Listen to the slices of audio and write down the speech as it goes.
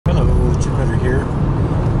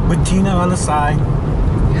with Tina on the side.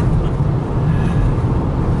 Yeah.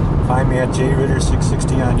 Find me at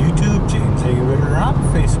JRitter660 on YouTube, James A. Ritter on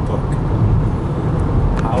Facebook.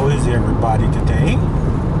 How is everybody today?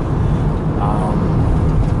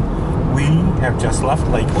 We have just left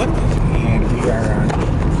Lakewood and we are on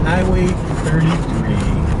Highway 33.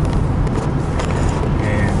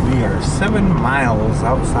 And we are 7 miles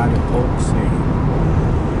outside of Polk City.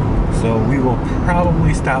 So we will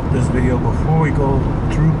probably stop this video before we go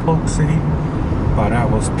through Polk City, but I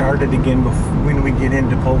will start it again when we get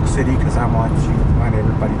into Polk City because I want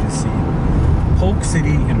everybody to see Polk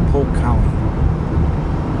City and Polk County.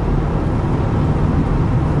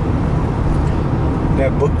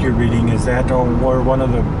 That book you're reading, is that where one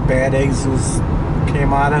of the bad eggs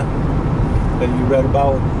came out of that you read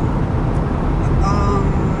about?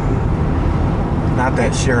 Not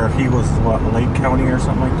that sheriff, he was what, Lake County or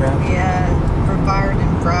something like that? Yeah, Brevard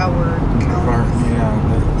and Broward counties.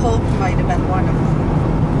 Yeah. Polk might have been one of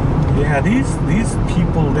them. Yeah, these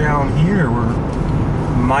people down here were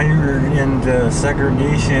mired into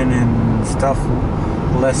segregation and stuff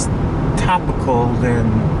less topical than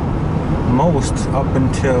most up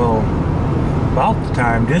until about the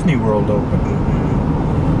time Disney World opened.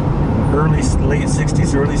 Late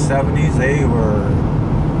 60s, early 70s, they were,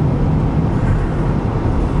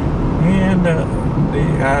 and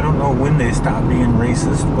I don't know when they stopped being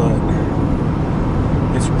racist, but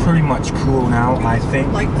it's pretty much cool now, I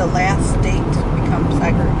think. Like the last state to become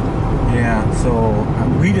segregated. Yeah, so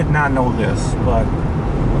we did not know this, but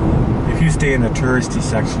if you stay in the touristy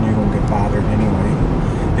section, you won't get bothered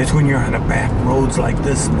anyway. It's when you're on the back roads like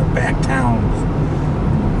this in the back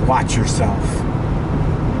towns. Watch yourself.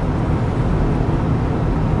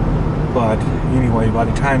 But anyway, by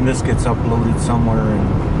the time this gets uploaded somewhere in,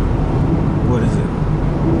 what is it,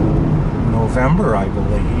 November, I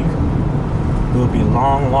believe, we'll be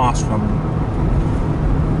long lost from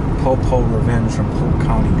Po-Po revenge from Polk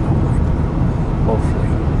County. Hopefully.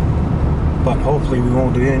 But hopefully we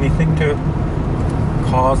won't do anything to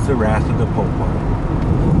cause the wrath of the Po-Po.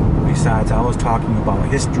 Besides, I was talking about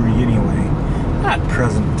history anyway, not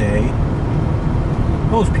present day.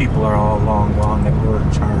 Those people are all long gone that were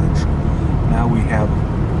in charge. Now we have,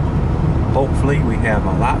 hopefully we have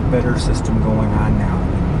a lot better system going on now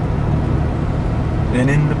than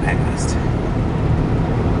in the past.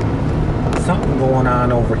 Something going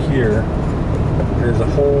on over here. There's a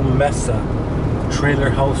whole mess of trailer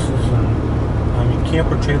houses and,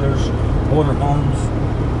 camper trailers, motorhomes,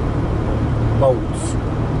 boats.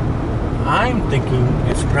 I'm thinking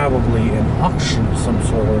it's probably an auction of some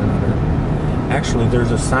sort or another. Actually,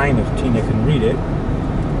 there's a sign if Tina can read it.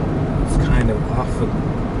 It's kind of off of...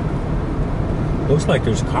 Looks like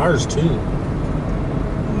there's cars too.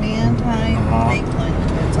 Mannheim, Lakeland,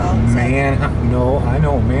 that's all it says. No, I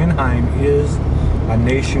know. Mannheim is a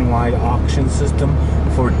nationwide auction system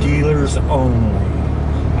for dealers only.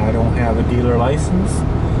 I don't have a dealer license.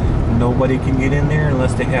 Nobody can get in there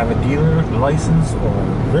unless they have a dealer license or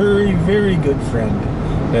a very, very good friend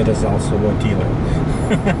that is also a dealer.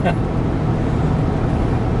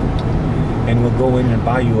 And we'll go in and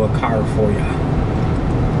buy you a car for you.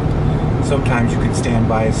 Sometimes you can stand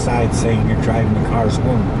by his side saying you're driving the cars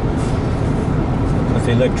home. But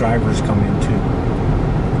they let drivers come in too.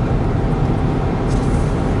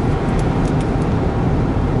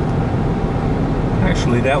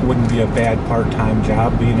 Actually, that wouldn't be a bad part-time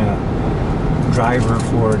job, being a driver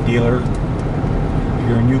for a dealer. If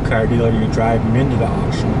you're a new car dealer, you drive them into the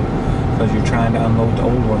auction because you're trying to unload the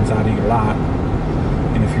old ones out of your lot.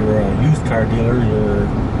 And if you're a used car dealer, you're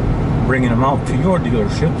bringing them out to your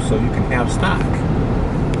dealership so you can have stock.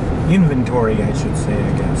 Inventory, I should say,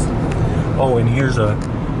 I guess. Oh, and here's a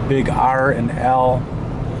big R&L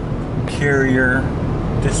carrier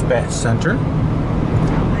dispatch center.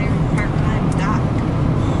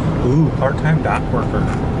 Ooh, part-time dock worker.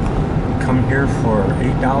 You come here for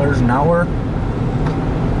 $8 an hour.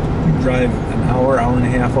 You drive an hour, hour and a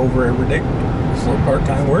half over every day for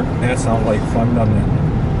part-time work. That sounds like fun, doesn't it?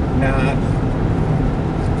 Nah.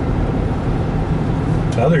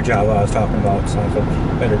 The other job I was talking about sounds like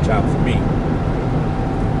a better job for me.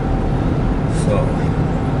 So,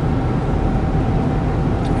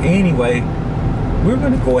 anyway, we're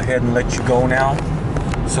going to go ahead and let you go now.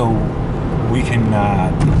 So, we can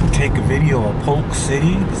take a video of Polk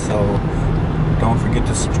City, so don't forget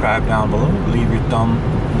to subscribe down below. Leave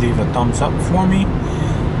a thumbs up for me.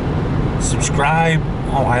 Subscribe.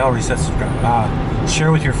 Oh, I already said subscribe.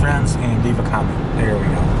 Share with your friends and leave a comment. There we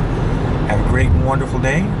go. Have a great and wonderful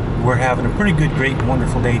day. We're having a pretty good, great and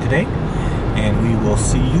wonderful day today, and we will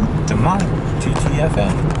see you tomorrow.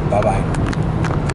 TTFN. Bye bye.